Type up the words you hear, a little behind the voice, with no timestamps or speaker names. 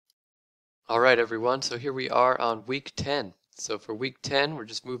All right, everyone. So here we are on week 10. So for week 10, we're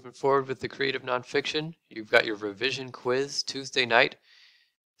just moving forward with the creative nonfiction. You've got your revision quiz Tuesday night.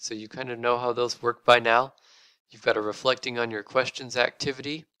 So you kind of know how those work by now. You've got a reflecting on your questions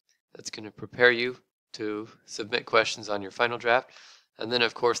activity. That's going to prepare you to submit questions on your final draft. And then,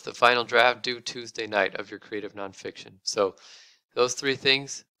 of course, the final draft due Tuesday night of your creative nonfiction. So those three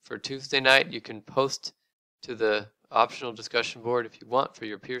things for Tuesday night, you can post to the optional discussion board if you want for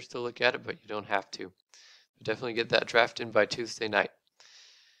your peers to look at it, but you don't have to. But definitely get that draft in by Tuesday night.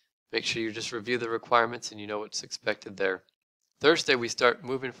 Make sure you just review the requirements and you know what's expected there. Thursday, we start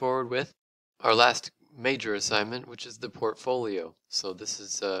moving forward with our last major assignment, which is the portfolio. So this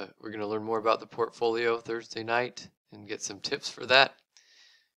is, we're going to learn more about the portfolio Thursday night and get some tips for that.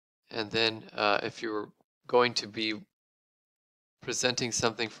 And then if you're going to be presenting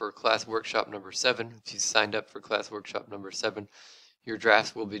something for class workshop number 7, if you signed up for class workshop number 7, your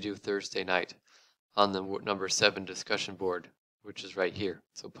drafts will be due Thursday night on the number 7 discussion board, which is right here.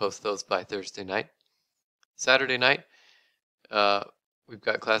 So post those by Thursday night. Saturday night, we've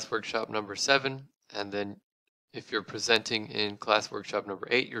got class workshop number 7, and then if you're presenting in class workshop number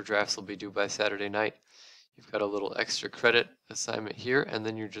 8, your drafts will be due by Saturday night. You've got a little extra credit assignment here, and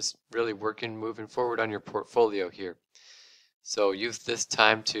then you're just really moving forward on your portfolio here. So use this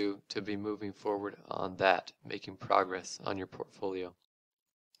time to be moving forward on that, making progress on your portfolio.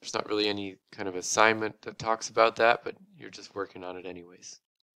 There's not really any kind of assignment that talks about that, but you're just working on it anyways.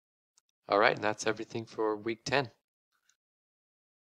 All right, and that's everything for week 10.